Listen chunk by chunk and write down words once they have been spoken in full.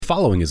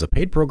following is a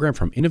paid program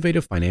from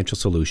Innovative Financial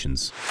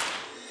Solutions.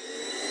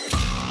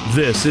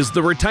 This is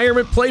the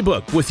Retirement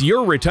Playbook with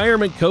your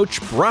retirement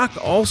coach, Brock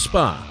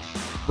Allspa.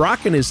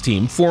 Brock and his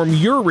team form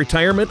your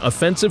retirement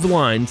offensive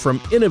line from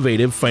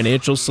Innovative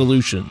Financial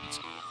Solutions.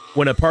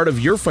 When a part of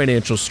your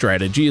financial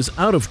strategy is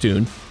out of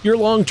tune, your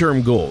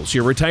long-term goals,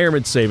 your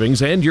retirement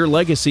savings, and your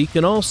legacy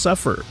can all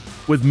suffer.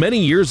 With many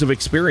years of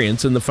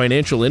experience in the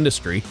financial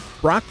industry,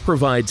 Brock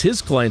provides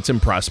his clients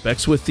and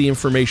prospects with the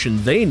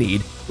information they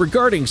need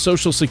regarding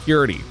Social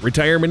Security,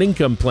 retirement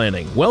income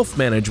planning, wealth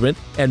management,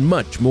 and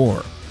much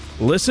more.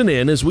 Listen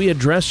in as we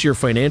address your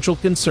financial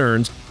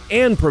concerns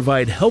and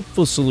provide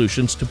helpful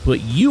solutions to put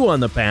you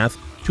on the path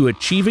to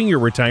achieving your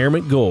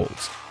retirement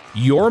goals.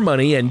 Your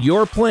money and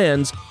your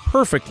plans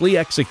perfectly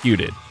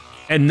executed.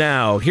 And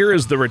now, here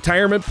is the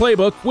Retirement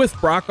Playbook with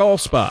Brock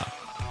Allspa.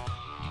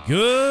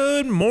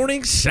 Good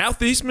morning,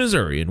 Southeast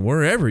Missouri, and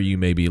wherever you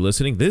may be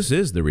listening, this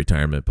is the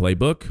Retirement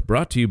Playbook,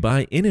 brought to you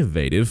by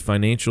Innovative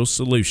Financial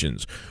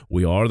Solutions.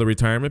 We are the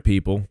retirement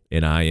people,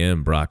 and I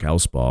am Brock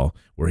Allspa.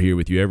 We're here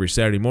with you every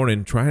Saturday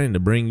morning, trying to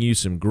bring you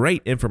some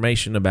great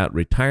information about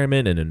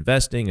retirement and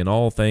investing and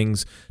all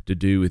things to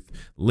do with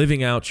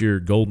living out your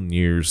golden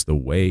years the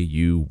way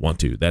you want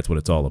to. That's what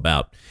it's all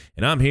about.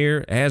 And I'm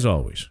here, as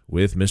always,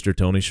 with Mr.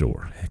 Tony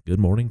Shore. Good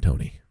morning,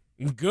 Tony.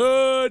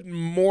 Good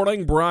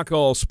morning, Brock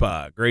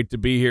Allspa. Great to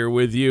be here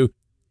with you.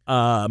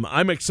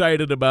 I'm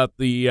excited about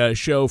the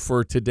show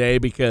for today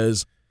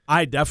because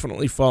I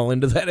definitely fall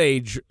into that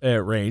age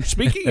range.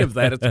 Speaking of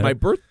that, it's my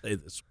birthday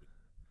this week.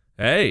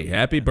 Hey,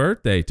 happy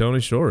birthday,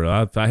 Tony Shore.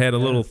 If I had a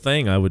little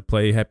thing, I would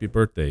play happy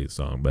birthday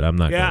song, but I'm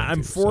not going to. Yeah,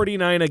 I'm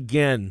 49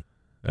 again.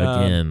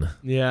 Again.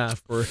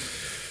 That's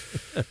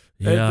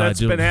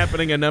been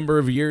happening a number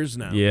of years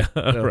now. Yeah,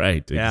 so,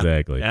 right,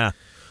 exactly. Yeah.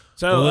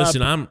 So well,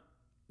 listen,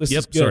 This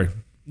is good. Sorry.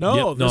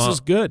 This is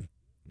good.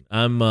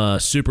 I'm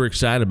super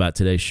excited about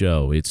today's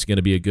show. It's going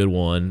to be a good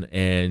one,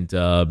 and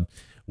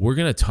we're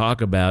going to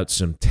talk about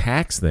some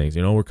tax things.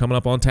 You know, we're coming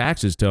up on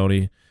taxes,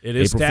 Tony. It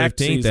is April tax 15th,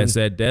 season. that's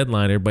that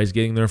deadline. Everybody's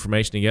getting their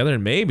information together,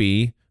 and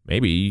maybe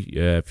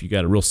if you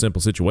got a real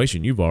simple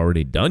situation, you've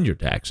already done your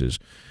taxes.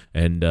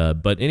 And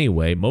but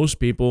anyway, most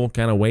people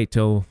kind of wait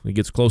till it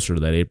gets closer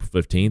to that April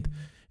 15th,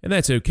 and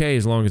that's okay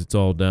as long as it's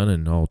all done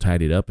and all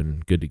tidied up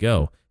and good to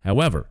go.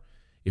 However,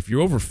 if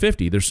you're over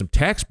 50, there's some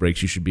tax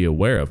breaks you should be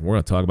aware of. We're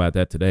going to talk about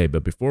that today.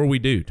 But before we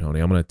do, Tony,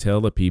 I'm going to tell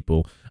the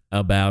people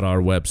about our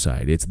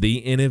website. It's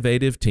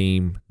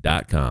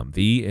theinnovativeteam.com,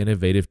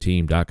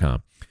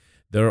 theinnovativeteam.com.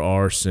 There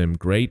are some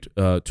great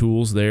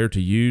tools there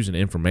to use and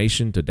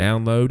information to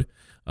download.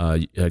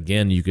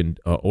 Again, you can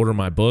order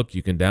my book.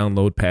 You can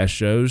download past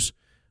shows.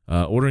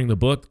 Ordering the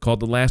book called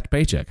The Last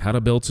Paycheck, How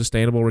to Build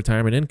Sustainable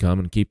Retirement Income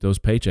and Keep Those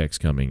Paychecks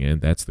Coming In.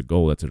 That's the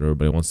goal. That's what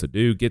everybody wants to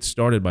do. Get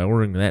started by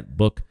ordering that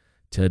book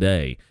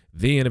today,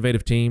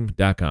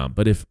 theinnovativeteam.com.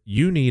 But if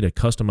you need a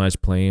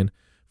customized plan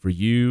for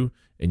you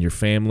and your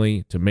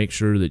family to make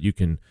sure that you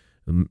can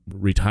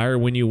retire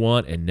when you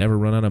want and never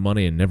run out of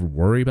money and never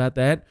worry about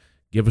that,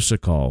 give us a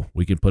call.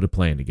 We can put a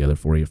plan together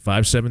for you.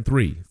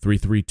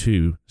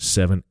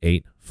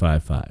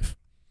 573-332-7855.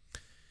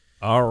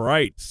 All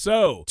right.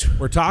 So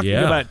we're talking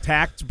about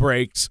tax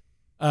breaks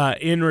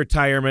in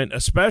retirement,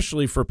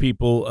 especially for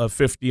people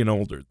 50 and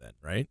older then,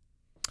 right?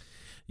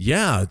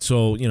 Yeah,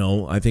 so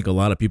I think a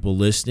lot of people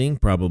listening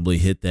probably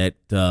hit that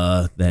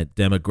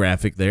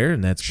demographic there,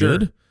 and that's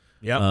good.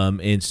 Yeah.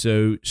 And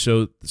so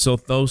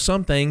though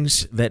some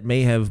things that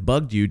may have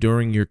bugged you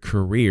during your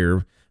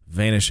career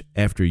vanish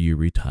after you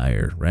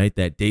retire, right?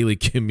 That daily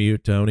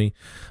commute, Tony,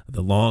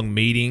 the long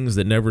meetings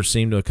that never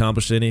seem to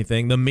accomplish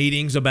anything, the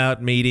meetings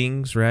about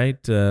meetings,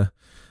 right?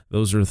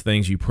 Those are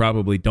things you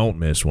probably don't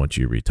miss once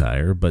you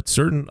retire, but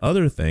certain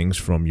other things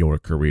from your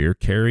career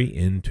carry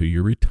into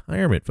your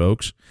retirement,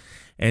 folks.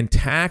 And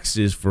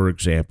taxes, for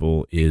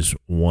example, is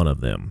one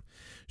of them.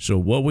 So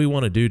what we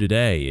want to do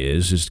today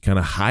is kind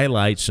of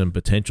highlight some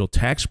potential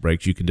tax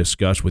breaks you can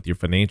discuss with your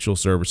financial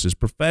services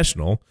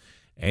professional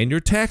and your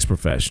tax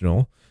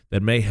professional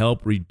that may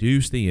help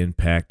reduce the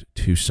impact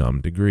to some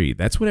degree.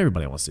 That's what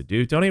everybody wants to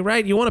do, Tony,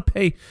 right? You want to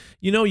pay,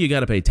 you got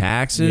to pay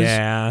taxes.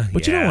 Yeah.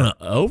 But you don't want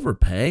to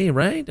overpay,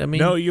 right? I mean,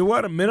 no, you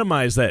want to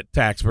minimize that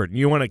tax burden.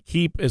 You want to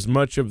keep as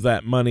much of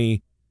that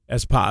money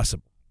as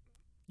possible.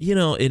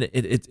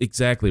 It's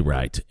exactly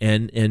right.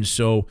 And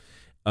so,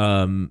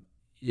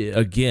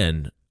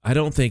 again, I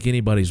don't think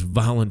anybody's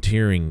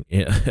volunteering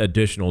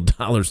additional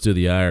dollars to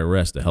the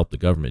IRS to help the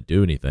government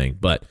do anything.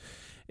 But,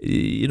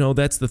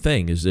 that's the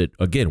thing is that,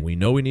 again, we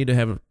know we need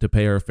to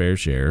pay our fair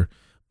share,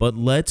 but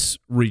let's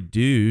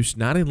reduce,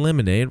 not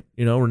eliminate,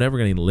 we're never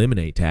going to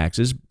eliminate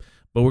taxes,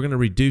 but we're going to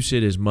reduce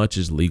it as much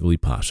as legally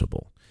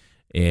possible.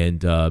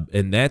 And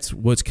that's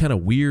what's kind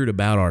of weird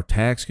about our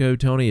tax code,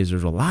 Tony, is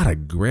there's a lot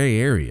of gray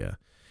area.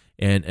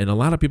 And a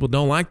lot of people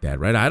don't like that,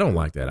 right? I don't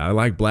like that. I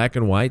like black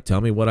and white.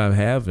 Tell me what I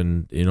have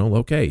and,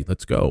 okay,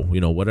 let's go.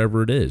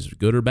 Whatever it is,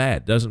 good or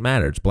bad, doesn't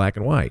matter. It's black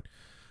and white.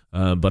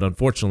 But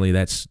unfortunately,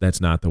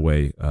 that's not the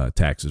way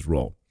taxes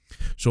roll.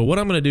 So what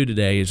I'm going to do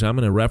today is I'm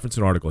going to reference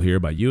an article here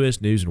by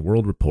U.S. News and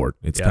World Report.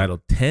 It's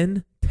titled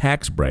 10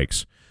 tax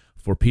breaks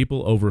for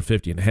people over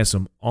 50, and it has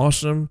some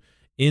awesome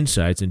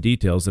insights and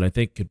details that I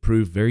think could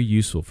prove very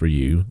useful for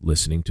you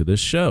listening to this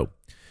show.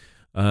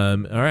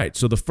 All right,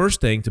 so the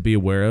first thing to be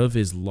aware of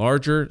is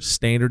larger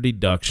standard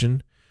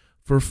deduction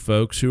for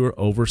folks who are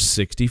over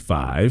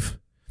 65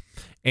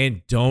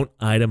 and don't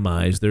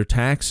itemize their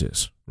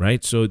taxes,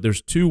 right? So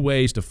there's two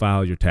ways to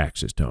file your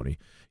taxes, Tony.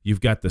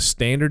 You've got the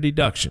standard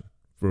deduction,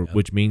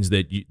 which means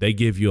that they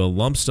give you a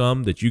lump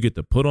sum that you get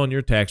to put on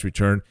your tax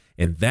return,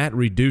 and that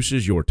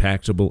reduces your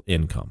taxable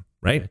income,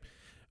 right? Okay.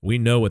 We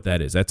know what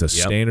that is. That's a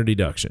standard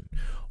deduction.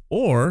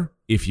 Or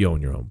if you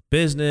own your own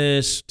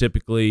business,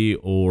 typically,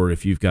 or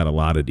if you've got a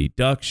lot of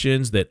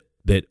deductions that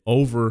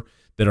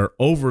are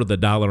over the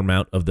dollar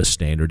amount of the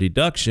standard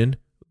deduction,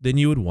 then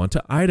you would want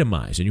to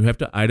itemize. And you have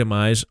to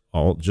itemize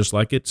all, just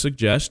like it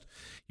suggests.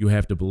 You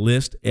have to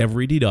list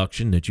every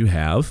deduction that you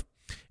have.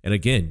 And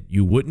again,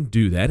 you wouldn't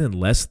do that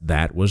unless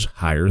that was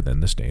higher than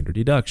the standard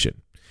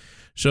deduction.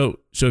 So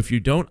if you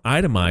don't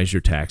itemize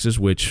your taxes,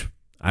 which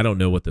I don't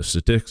know what the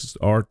statistics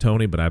are,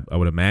 Tony, but I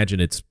would imagine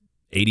it's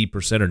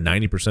 80% or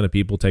 90% of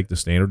people take the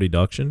standard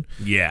deduction.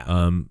 Yeah.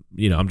 I'm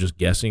just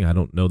guessing. I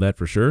don't know that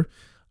for sure.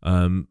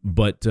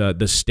 But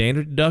the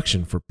standard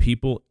deduction for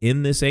people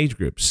in this age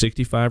group,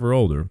 65 or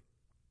older,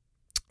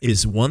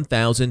 is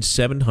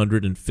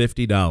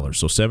 $1,750.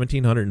 So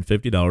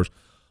 $1,750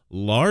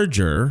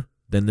 larger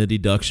than the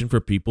deduction for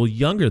people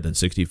younger than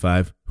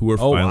 65 who are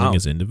filing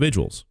as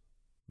individuals.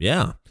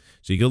 Yeah.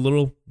 So you get a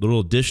little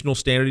additional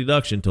standard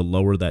deduction to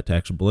lower that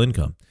taxable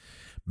income.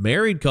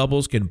 Married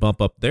couples can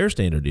bump up their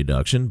standard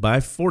deduction by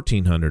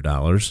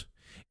 $1,400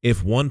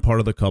 if one part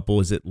of the couple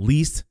is at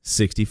least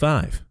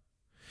 65.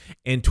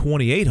 And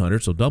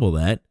 $2,800, so double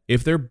that,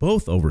 if they're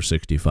both over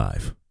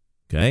 65.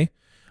 Okay?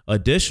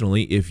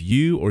 Additionally, if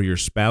you or your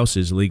spouse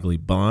is legally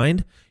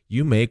blind,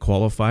 you may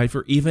qualify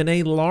for even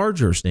a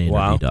larger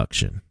standard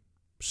deduction.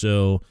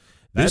 So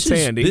that's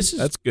handy.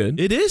 That's good.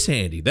 It is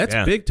handy. That's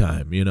big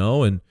time,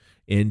 and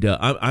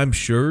I'm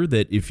sure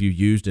that if you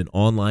used an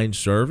online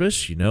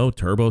service,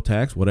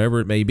 TurboTax, whatever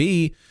it may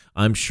be,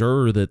 I'm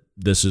sure that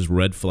this is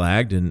red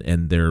flagged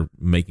and they're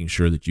making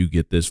sure that you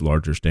get this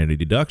larger standard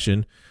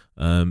deduction.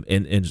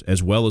 And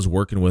as well as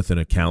working with an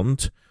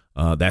accountant,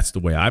 that's the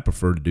way I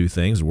prefer to do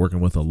things, working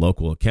with a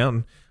local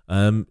accountant.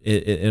 And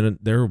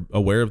they're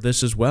aware of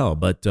this as well,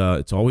 but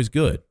it's always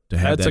good to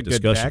have that discussion. That's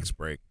a good tax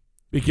break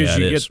because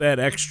you get that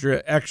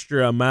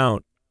extra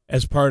amount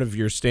as part of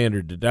your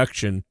standard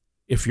deduction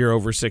if you're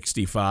over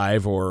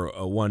 65 or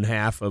one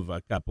half of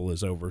a couple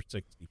is over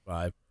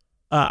 65.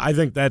 I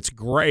think that's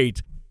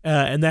great,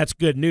 and that's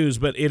good news,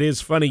 but it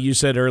is funny you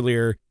said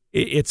earlier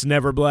it's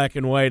never black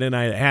and white, and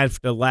I have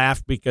to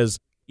laugh because,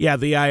 the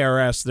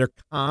IRS, they're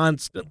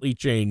constantly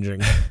changing.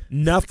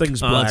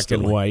 Nothing's black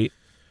and white.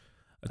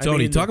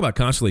 Tony, talk about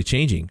constantly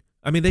changing.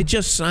 I mean, they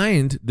just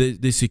signed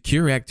the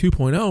Secure Act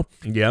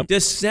 2.0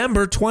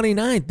 December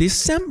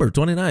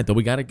 29th. Though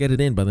we got to get it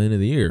in by the end of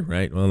the year,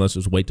 right? Well, let's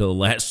just wait till the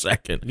last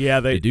second.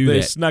 Yeah,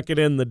 they snuck it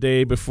in the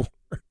day before.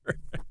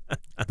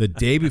 The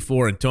day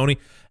before. And, Tony,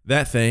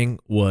 that thing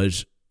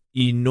was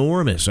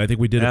enormous. I think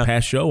we did a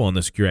past show on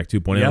the Secure Act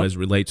 2.0 as it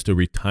relates to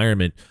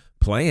retirement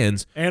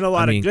plans. And a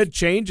lot of good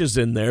changes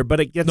in there, but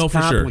it gets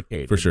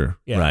complicated. For sure.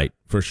 Yeah. Right.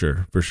 For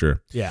sure.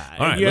 Yeah.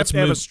 All right, you have to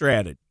have a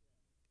strategy.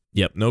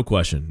 Yep, no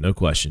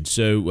question.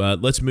 So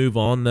let's move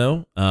on,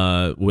 though,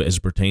 as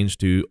it pertains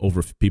to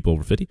people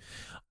over 50.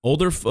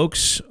 Older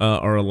folks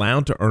are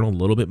allowed to earn a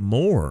little bit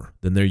more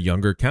than their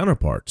younger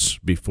counterparts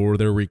before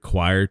they're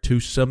required to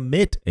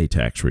submit a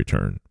tax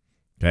return.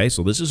 Okay,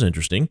 so this is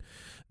interesting.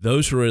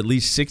 Those who are at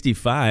least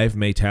 65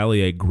 may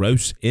tally a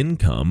gross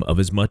income of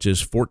as much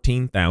as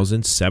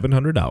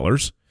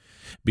 $14,700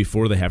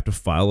 before they have to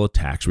file a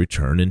tax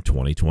return in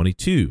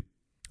 2022,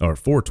 or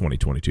for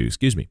 2022,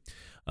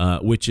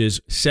 which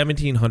is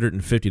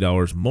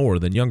 $1,750 more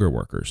than younger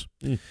workers.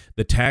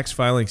 The tax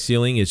filing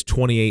ceiling is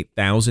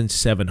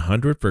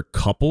 $28,700 for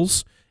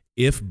couples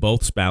if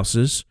both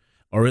spouses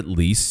are at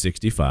least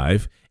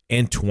 65,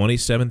 and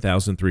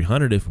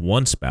 $27,300 if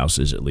one spouse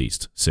is at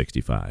least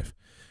 65.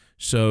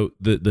 So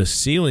the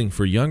ceiling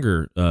for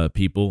younger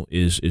people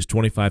is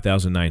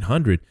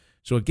 $25,900.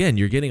 So again,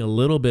 you're getting a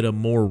little bit of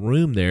more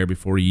room there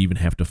before you even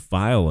have to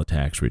file a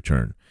tax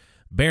return.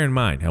 Bear in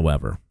mind,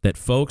 however, that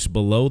folks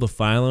below the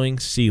filing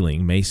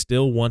ceiling may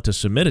still want to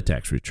submit a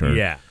tax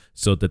return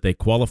so that they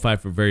qualify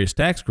for various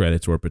tax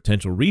credits or a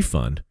potential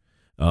refund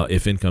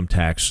if income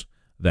tax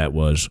that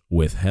was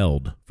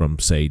withheld from,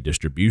 say,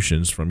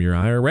 distributions from your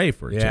IRA,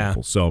 for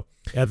example. So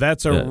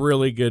that's a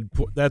really good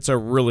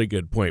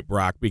point,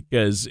 Brock,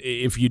 because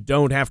if you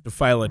don't have to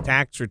file a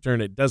tax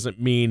return, it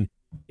doesn't mean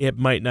it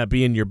might not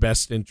be in your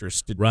best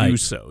interest to do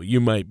so.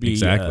 You might be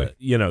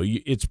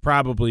it's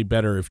probably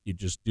better if you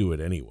just do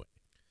it anyway.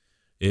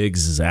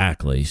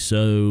 Exactly.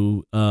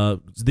 So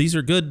these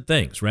are good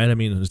things, right? I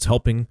mean, it's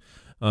helping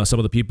some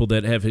of the people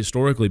that have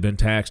historically been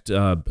taxed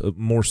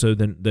more so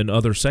than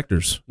other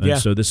sectors. And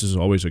so this is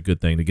always a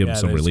good thing to give them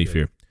some relief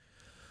here.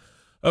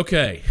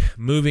 Okay,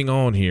 moving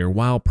on here.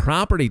 While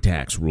property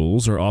tax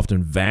rules are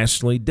often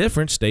vastly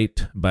different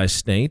state by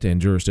state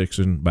and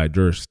jurisdiction by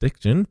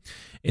jurisdiction,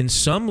 in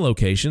some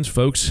locations,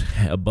 folks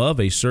above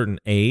a certain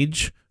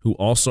age who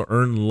also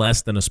earn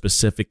less than a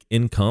specific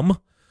income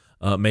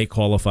may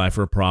qualify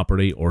for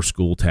property or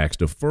school tax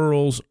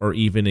deferrals or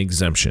even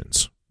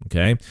exemptions.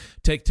 Okay,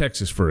 take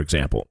Texas, for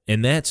example.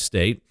 In that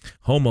state,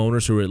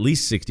 homeowners who are at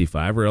least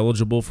 65 are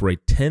eligible for a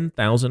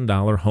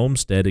 $10,000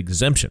 homestead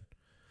exemption.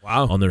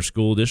 Wow. On their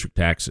school district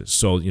taxes.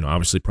 So,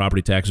 obviously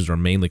property taxes are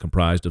mainly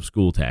comprised of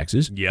school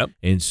taxes. Yep.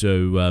 And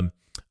so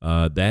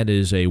that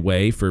is a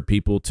way for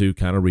people to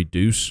kind of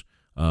reduce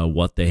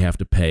what they have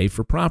to pay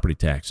for property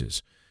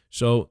taxes.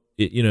 So,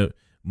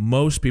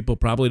 most people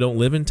probably don't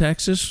live in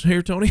Texas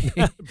here, Tony.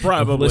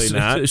 Probably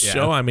not. To this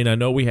show. I mean, I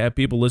know we have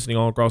people listening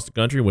all across the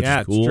country, which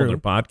is cool on their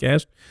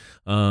podcast.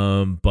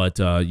 But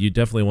you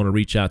definitely want to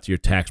reach out to your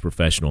tax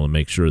professional and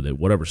make sure that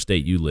whatever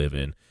state you live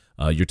in,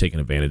 you're taking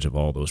advantage of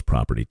all those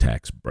property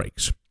tax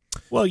breaks.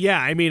 Well, yeah.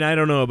 I mean, I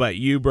don't know about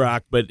you,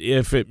 Brock, but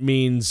if it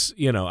means,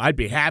 I'd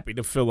be happy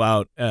to fill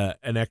out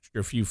an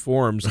extra few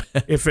forms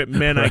if it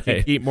meant I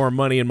could keep more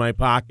money in my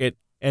pocket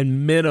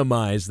and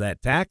minimize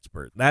that tax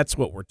burden. That's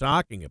what we're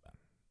talking about.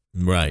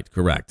 Right.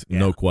 Correct. Yeah.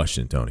 No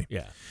question, Tony.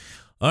 Yeah.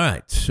 All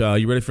right.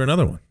 You ready for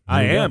another one?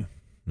 I am.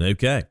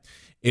 Okay.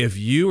 If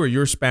you or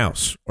your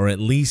spouse are at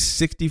least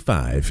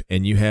 65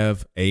 and you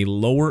have a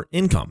lower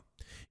income,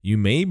 you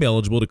may be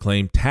eligible to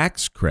claim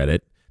tax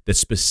credit that's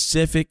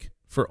specific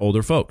for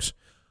older folks.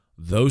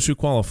 Those who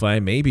qualify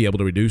may be able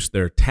to reduce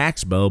their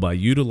tax bill by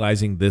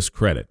utilizing this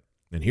credit.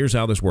 And here's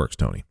how this works,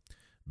 Tony.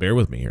 Bear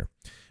with me here.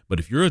 But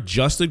if your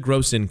adjusted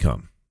gross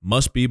income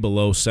must be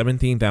below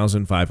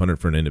 $17,500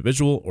 for an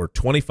individual or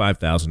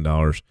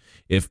 $25,000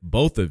 if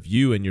both of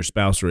you and your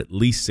spouse are at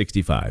least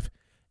 65,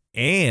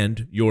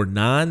 and your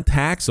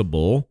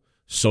non-taxable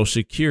Social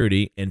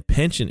Security and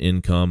pension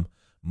income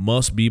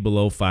must be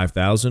below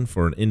 $5,000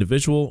 for an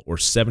individual or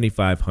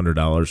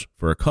 $7,500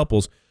 for a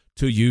couples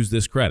to use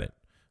this credit.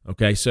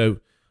 Okay,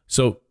 so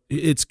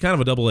it's kind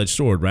of a double-edged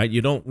sword, right?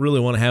 You don't really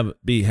want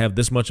to have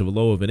this much of a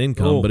low of an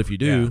income, but if you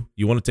do,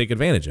 you want to take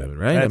advantage of it,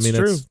 right? That's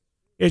true.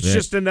 It's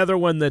just another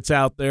one that's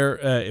out there.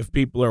 If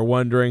people are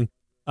wondering,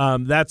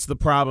 that's the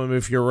problem.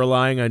 If you're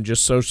relying on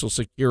just Social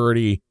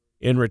Security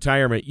in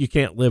retirement, you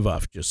can't live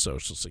off just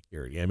Social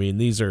Security. I mean,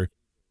 these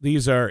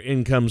are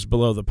incomes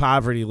below the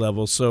poverty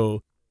level,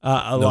 so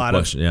a lot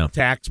of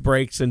tax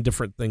breaks and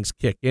different things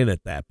kick in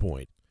at that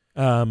point.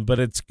 But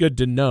it's good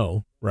to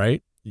know,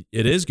 right?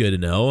 It is good to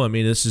know. I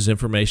mean, this is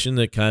information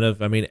that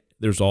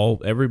there's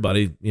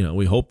everybody,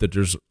 we hope that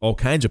there's all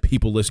kinds of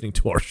people listening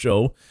to our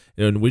show,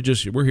 and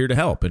we're here to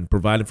help and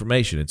provide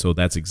information. And so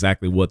that's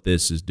exactly what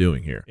this is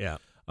doing here. Yeah.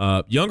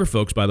 Younger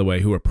folks, by the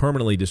way, who are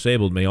permanently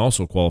disabled may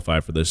also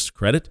qualify for this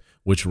credit,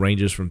 which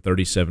ranges from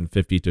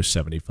 $3,750 to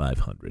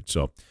 $7,500.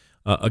 So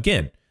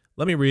again,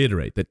 let me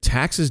reiterate that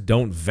taxes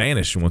don't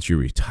vanish once you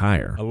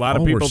retire. A lot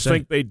of people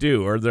think they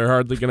do, or they're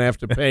hardly going to have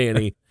to pay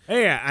any.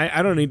 Hey,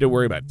 I don't need to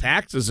worry about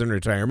taxes in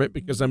retirement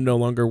because I'm no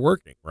longer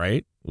working,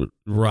 right?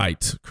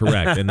 Right,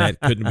 correct. And that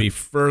couldn't be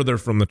further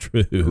from the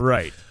truth.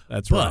 Right,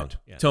 that's right. But,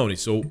 yeah. Tony,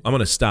 so I'm going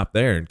to stop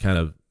there and kind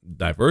of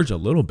diverge a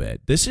little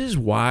bit. This is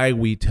why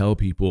we tell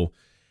people,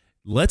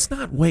 let's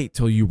not wait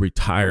till you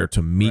retire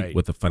to meet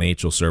with a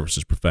financial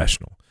services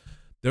professional.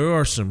 There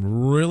are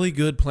some really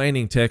good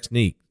planning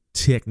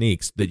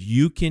techniques that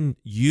you can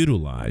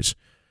utilize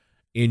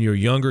in your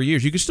younger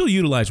years. You can still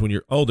utilize when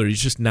you're older.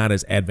 It's just not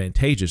as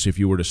advantageous if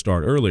you were to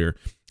start earlier.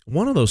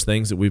 One of those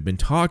things that we've been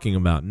talking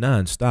about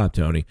nonstop,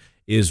 Tony,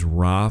 is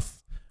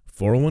Roth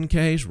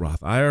 401ks,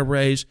 Roth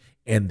IRAs,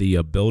 and the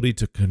ability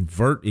to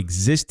convert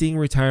existing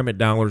retirement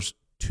dollars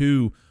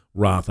to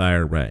Roth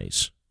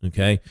IRAs.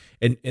 Okay.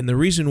 And the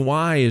reason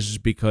why is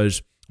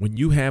because when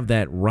you have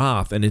that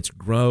Roth and it's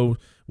grow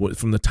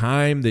from the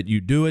time that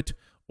you do it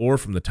or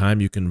from the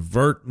time you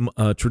convert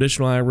a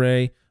traditional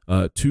IRA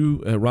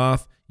to a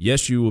Roth,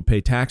 yes, you will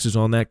pay taxes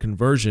on that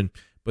conversion,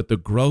 but the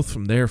growth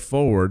from there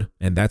forward,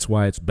 and that's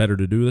why it's better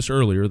to do this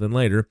earlier than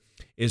later,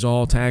 is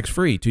all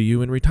tax-free to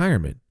you in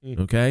retirement,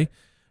 okay?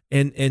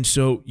 And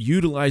so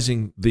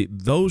utilizing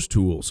those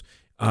tools,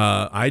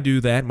 I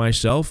do that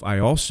myself. I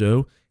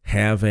also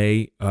have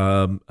a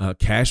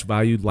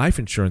cash-valued life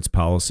insurance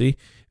policy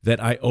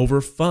that I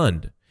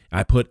overfund.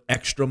 I put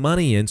extra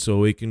money in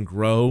so it can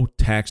grow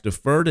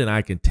tax-deferred, and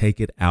I can take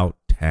it out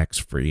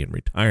tax-free in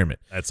retirement.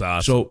 That's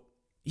awesome. So,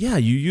 yeah,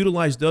 you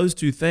utilize those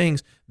two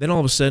things, then all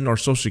of a sudden our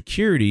Social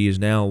Security is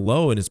now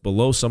low and it's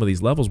below some of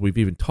these levels we've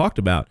even talked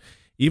about.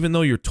 Even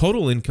though your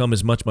total income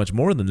is much, much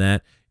more than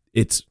that,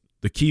 it's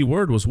the key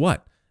word was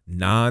what?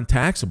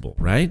 Non-taxable,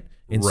 right?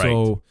 And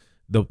so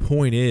the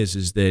point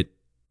is that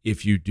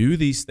if you do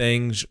these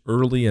things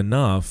early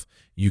enough,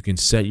 you can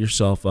set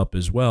yourself up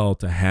as well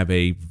to have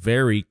a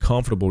very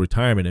comfortable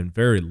retirement and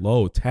very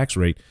low tax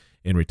rate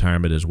in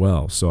retirement as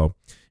well. So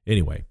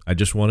anyway, I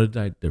just wanted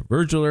to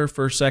diverge there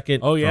for a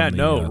second. Oh, yeah,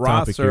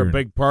 Roths are a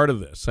big part of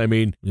this. I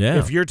mean,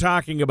 if you're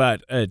talking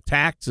about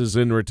taxes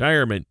in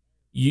retirement,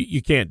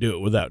 you can't do it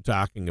without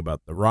talking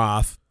about the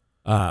Roth.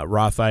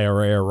 Roth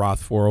IRA or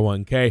Roth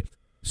 401k.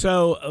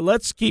 So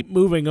let's keep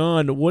moving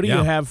on. What do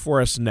you have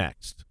for us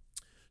next?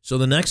 So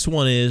the next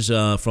one is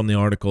from the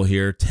article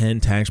here, 10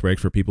 tax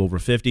breaks for people over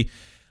 50,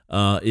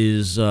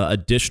 is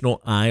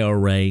additional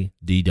IRA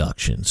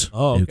deductions.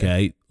 Oh,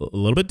 okay. A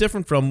little bit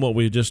different from what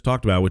we just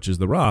talked about, which is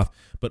the Roth,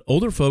 but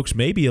older folks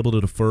may be able to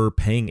defer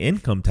paying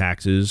income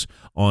taxes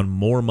on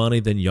more money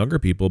than younger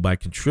people by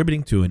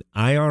contributing to an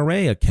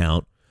IRA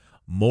account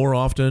more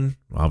often.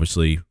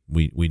 Obviously,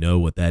 we know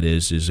what that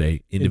is a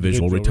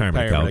individual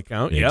retirement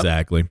account. Yep.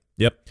 Exactly.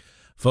 Yep.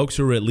 Folks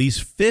who are at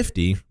least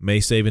 50 may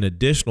save an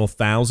additional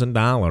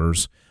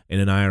 $1,000 in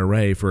an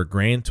IRA for a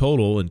grand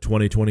total in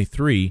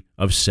 2023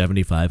 of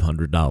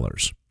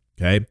 $7,500.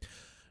 Okay.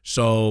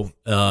 So,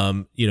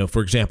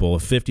 for example, a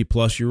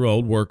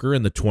 50-plus-year-old worker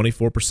in the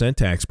 24%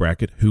 tax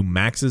bracket who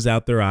maxes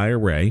out their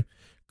IRA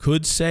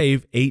could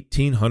save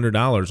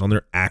 $1,800 on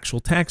their actual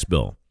tax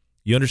bill.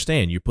 You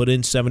understand? You put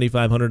in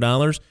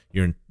 $7,500,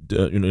 you're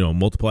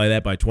multiply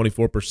that by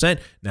 24%.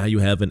 Now you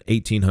have an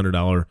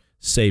 $1,800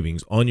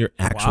 savings on your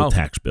actual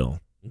tax bill.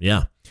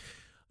 Yeah.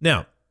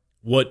 Now,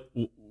 what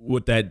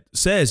that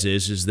says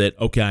is that,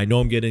 okay, I know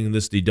I'm getting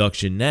this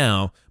deduction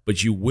now,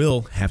 but you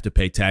will have to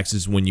pay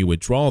taxes when you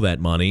withdraw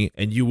that money,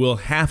 and you will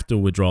have to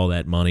withdraw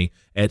that money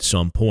at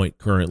some point,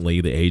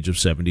 currently the age of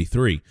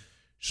 73.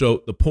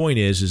 So the point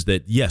is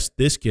that, yes,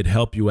 this could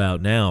help you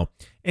out now.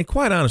 And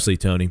quite honestly,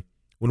 Tony,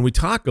 when we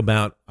talk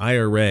about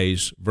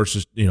IRAs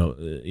versus,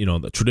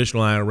 the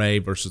traditional IRA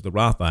versus the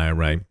Roth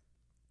IRA,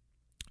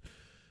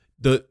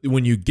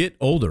 when you get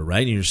older,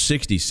 right, and you're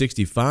 60,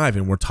 65,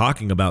 and we're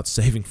talking about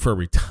saving for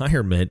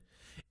retirement,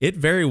 it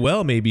very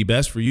well may be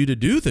best for you to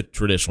do the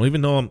traditional,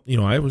 even though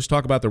I always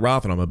talk about the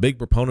Roth, and I'm a big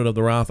proponent of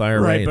the Roth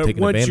IRA, right, and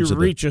taking advantage of it. But once you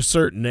reach a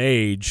certain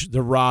age,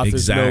 the Roth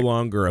is no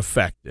longer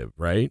effective,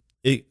 right?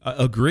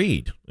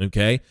 Agreed.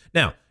 Okay.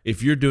 Now,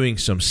 if you're doing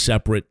some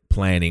separate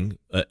planning,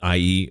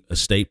 i.e.,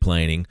 estate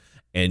planning,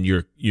 and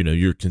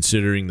you're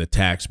considering the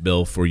tax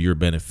bill for your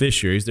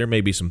beneficiaries, there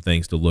may be some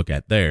things to look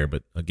at there,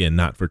 but again,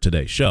 not for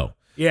today's show.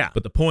 Yeah.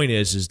 But the point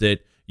is that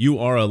you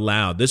are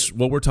allowed,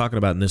 what we're talking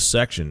about in this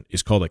section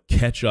is called a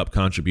catch-up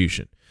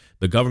contribution.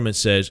 The government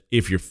says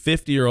if you're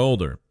 50 or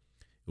older,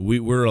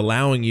 we're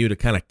allowing you to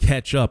kind of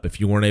catch up if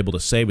you weren't able to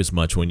save as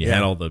much when you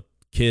had all the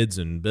kids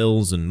and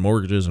bills and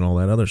mortgages and all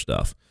that other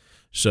stuff.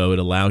 So it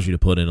allows you to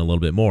put in a little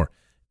bit more.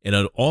 And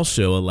it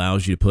also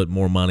allows you to put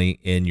more money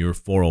in your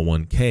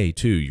 401k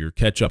too. Your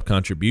catch-up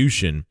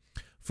contribution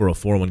for a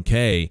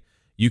 401k,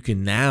 you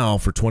can now,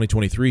 for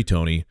 2023,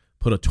 Tony,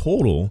 put a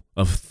total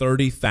of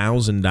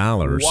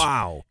 $30,000.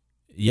 Wow.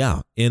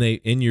 Yeah,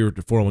 in your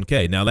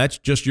 401k. Now, that's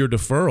just your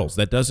deferrals.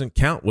 That doesn't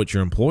count what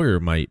your employer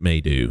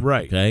may do.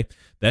 Right. Okay?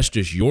 That's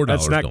just your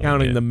dollars. That's not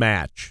counting the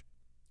match.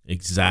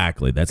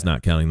 Exactly. That's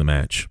not counting the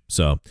match.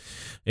 So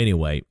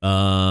anyway,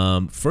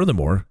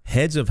 furthermore,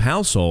 heads of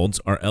households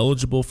are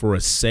eligible for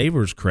a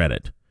saver's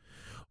credit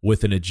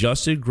with an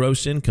adjusted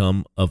gross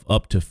income of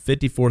up to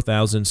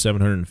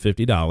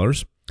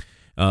 $54,750.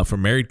 For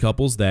married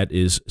couples, that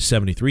is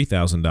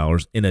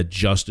 $73,000 in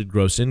adjusted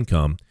gross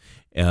income,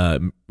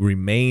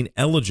 remain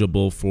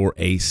eligible for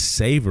a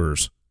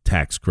saver's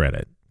tax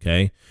credit.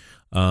 Okay.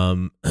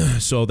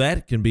 So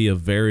that can be a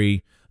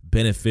very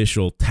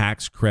beneficial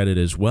tax credit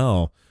as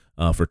well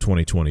for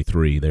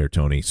 2023 there,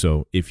 Tony.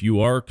 So if you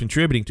are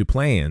contributing to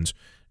plans,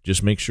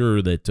 just make sure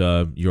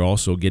that you're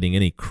also getting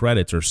any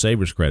credits or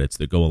savers credits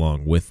that go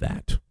along with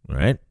that. All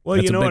right. Well,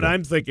 you know what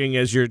I'm thinking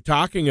as you're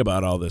talking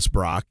about all this,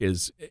 Brock,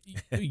 is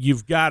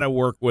you've got to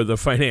work with a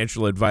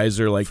financial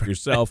advisor like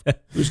yourself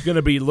who's going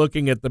to be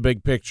looking at the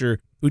big picture,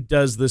 who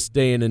does this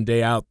day in and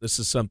day out. This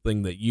is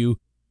something that you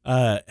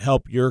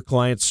help your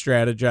clients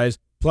strategize.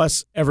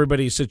 Plus,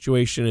 everybody's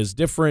situation is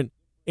different.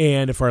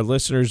 And if our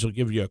listeners will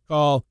give you a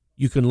call,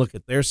 you can look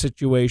at their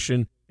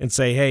situation and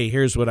say, hey,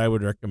 here's what I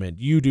would recommend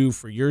you do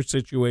for your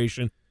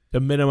situation to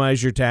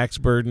minimize your tax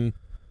burden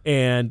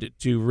and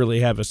to really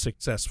have a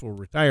successful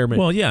retirement.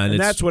 Well, yeah. And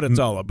that's what it's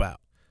all about.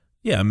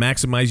 Yeah,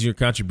 maximizing your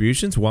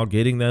contributions while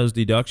getting those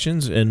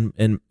deductions.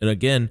 And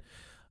again,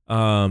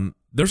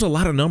 there's a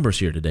lot of numbers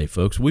here today,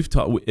 folks. We've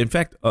talked. In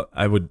fact,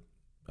 I would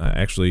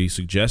actually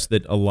suggest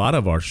that a lot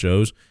of our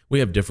shows, we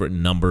have different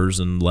numbers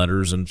and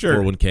letters and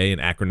 401k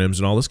and acronyms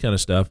and all this kind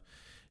of stuff.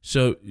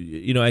 So,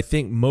 I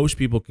think most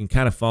people can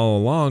kind of follow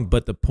along,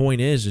 but the point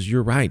is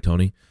you're right,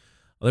 Tony.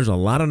 There's a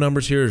lot of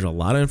numbers here. There's a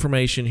lot of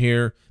information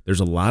here. There's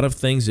a lot of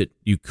things that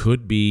you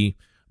could be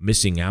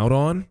missing out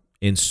on.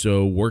 And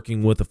so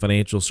working with a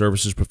financial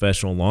services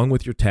professional along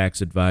with your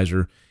tax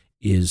advisor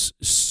is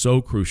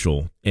so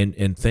crucial.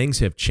 And things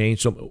have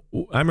changed. So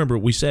I remember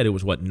we said it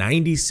was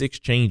 96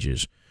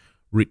 changes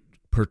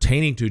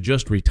pertaining to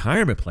just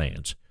retirement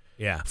plans.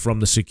 Yeah. From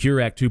the Secure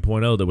Act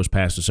 2.0 that was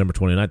passed December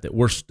 29th that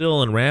we're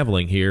still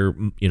unraveling here,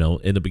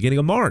 in the beginning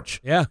of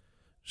March. Yeah.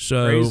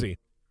 So crazy.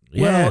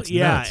 Yeah, well,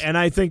 yeah. And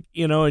I think,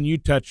 and you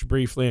touched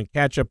briefly on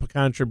catch-up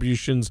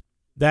contributions.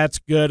 That's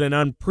good. And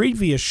on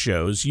previous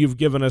shows, you've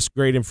given us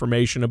great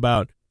information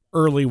about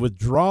early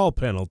withdrawal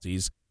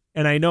penalties.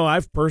 And I know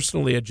I've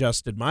personally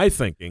adjusted my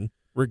thinking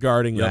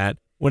regarding that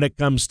when it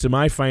comes to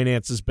my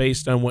finances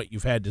based on what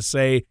you've had to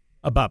say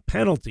about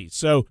penalties.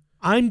 So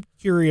I'm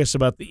curious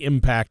about the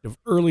impact of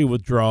early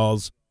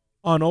withdrawals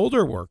on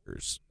older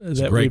workers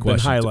that we've been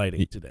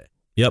highlighting today.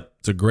 Yep,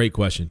 it's a great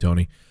question,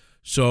 Tony.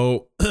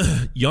 So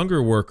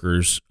younger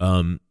workers,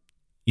 let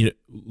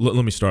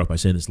me start off by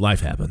saying this: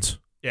 life happens.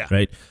 Yeah.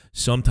 Right.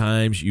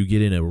 Sometimes you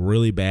get in a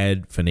really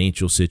bad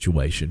financial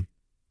situation,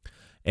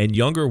 and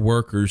younger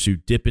workers who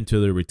dip into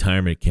their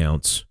retirement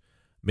accounts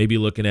may be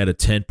looking at a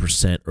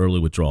 10% early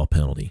withdrawal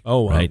penalty.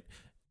 Oh, wow. Right.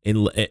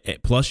 And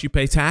plus, you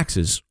pay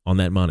taxes on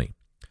that money,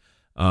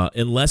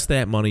 unless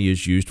that money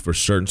is used for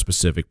certain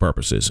specific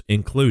purposes,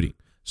 including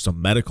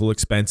some medical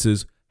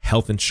expenses,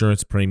 health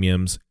insurance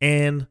premiums,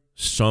 and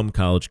some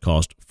college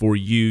cost for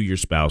you, your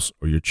spouse,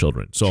 or your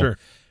children. So. Sure.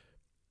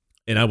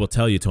 And I will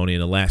tell you, Tony, in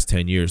the last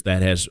 10 years,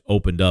 that has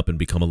opened up and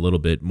become a little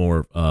bit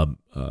more,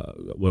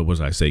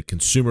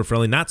 consumer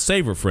friendly, not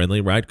saver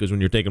friendly, right? Because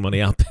when you're taking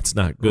money out, that's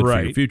not good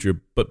for your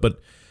future. But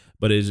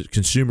is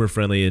consumer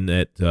friendly in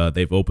that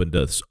they've opened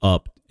us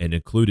up and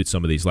included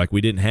some of these. Like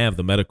we didn't have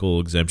the medical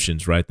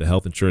exemptions, right? The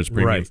health insurance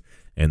premium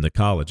and the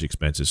college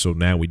expenses. So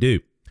now we do.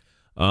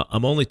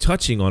 I'm only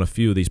touching on a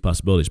few of these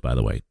possibilities, by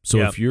the way. So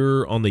if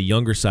you're on the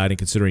younger side and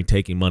considering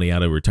taking money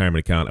out of a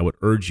retirement account, I would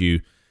urge you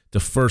to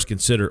first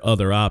consider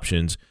other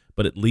options,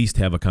 but at least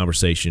have a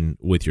conversation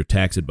with your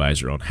tax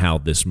advisor on how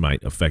this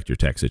might affect your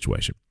tax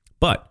situation.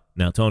 But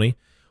now, Tony,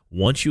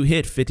 once you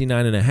hit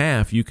 59 and a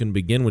half, you can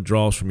begin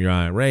withdrawals from your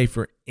IRA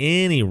for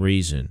any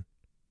reason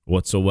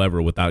whatsoever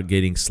without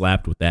getting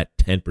slapped with that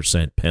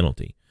 10%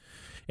 penalty.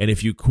 And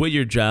if you quit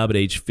your job at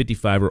age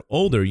 55 or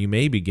older, you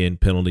may begin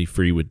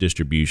penalty-free with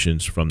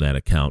distributions from that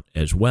account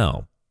as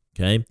well.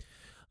 Okay?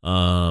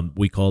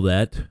 We call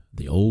that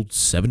the old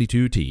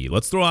 72T.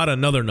 Let's throw out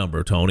another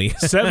number, Tony.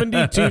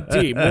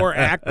 72T. More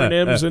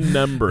acronyms and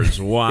numbers.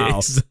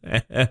 Wow.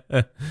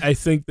 I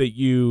think that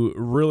you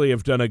really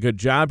have done a good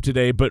job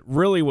today, but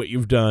really what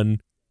you've done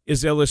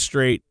is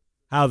illustrate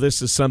how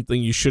this is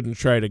something you shouldn't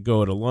try to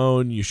go it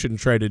alone. You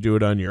shouldn't try to do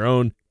it on your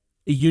own.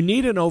 You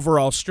need an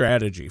overall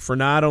strategy for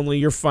not only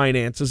your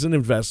finances and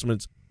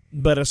investments,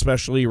 but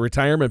especially your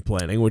retirement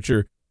planning, which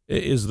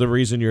is the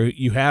reason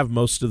you have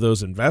most of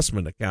those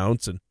investment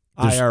accounts and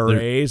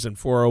IRAs and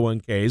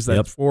 401ks.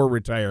 That's for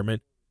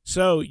retirement.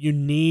 So you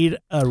need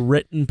a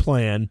written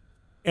plan,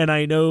 and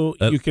I know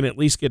you can at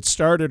least get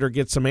started or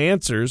get some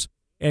answers.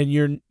 And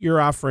you're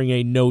offering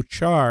a no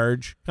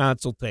charge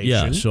consultation.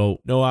 Yeah, so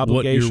no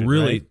obligation. What you're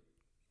really right?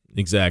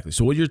 Exactly.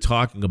 So what you're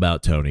talking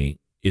about, Tony,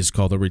 is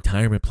called the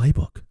retirement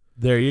playbook.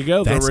 There you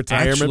go. That's the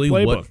retirement actually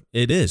playbook. What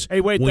it is. Hey,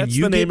 wait, that's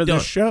the name of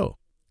this show.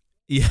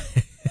 Yeah.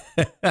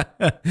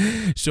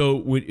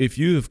 So if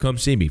you have come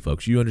see me,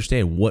 folks, you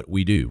understand what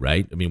we do,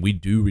 right? I mean, we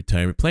do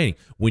retirement planning.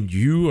 When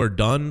you are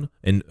done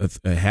and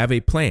have a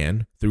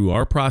plan through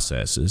our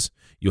processes,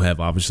 you'll have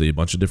obviously a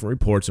bunch of different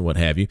reports and what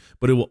have you,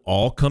 but it will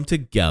all come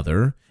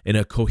together in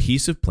a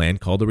cohesive plan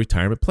called the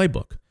retirement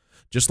playbook.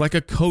 Just like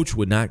a coach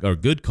would not, or a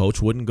good coach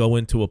wouldn't go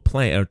into a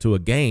plan or to a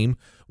game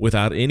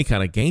without any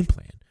kind of game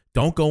plan.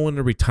 Don't go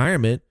into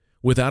retirement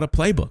without a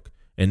playbook.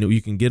 And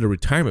you can get a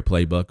retirement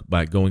playbook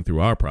by going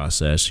through our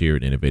process here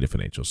at Innovative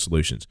Financial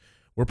Solutions.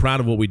 We're proud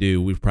of what we do.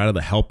 We're proud of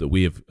the help that we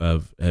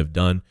have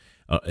done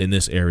in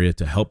this area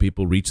to help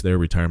people reach their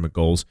retirement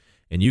goals,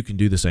 and you can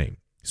do the same.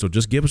 So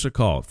just give us a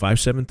call at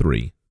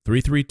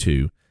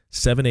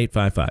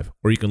 573-332-7855,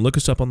 or you can look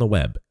us up on the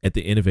web at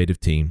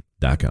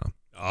theinnovativeteam.com.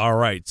 All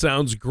right.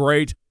 Sounds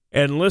great.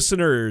 And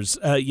listeners,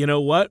 you know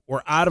what?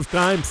 We're out of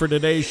time for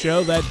today's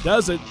show. That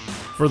does it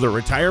for the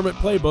Retirement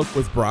Playbook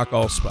with Brock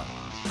Allspaw.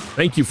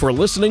 Thank you for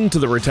listening to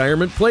the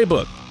Retirement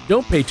Playbook.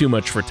 Don't pay too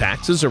much for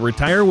taxes or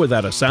retire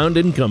without a sound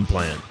income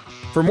plan.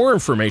 For more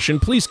information,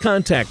 please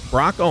contact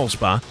Brock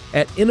Allspaw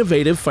at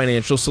Innovative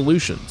Financial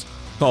Solutions.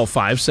 Call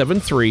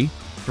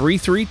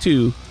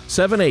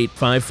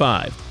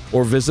 573-332-7855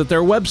 or visit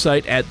their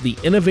website at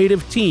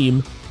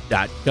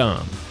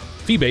theinnovativeteam.com.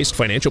 Fee-based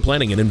financial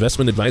planning and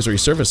investment advisory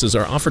services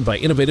are offered by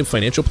Innovative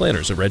Financial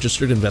Planners, a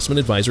registered investment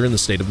advisor in the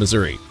state of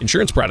Missouri.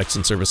 Insurance products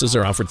and services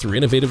are offered through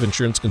Innovative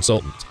Insurance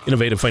Consultants.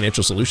 Innovative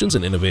Financial Solutions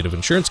and Innovative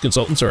Insurance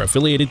Consultants are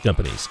affiliated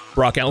companies.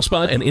 Brock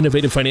Allspaw and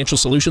Innovative Financial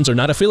Solutions are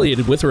not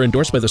affiliated with or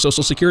endorsed by the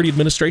Social Security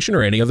Administration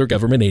or any other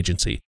government agency.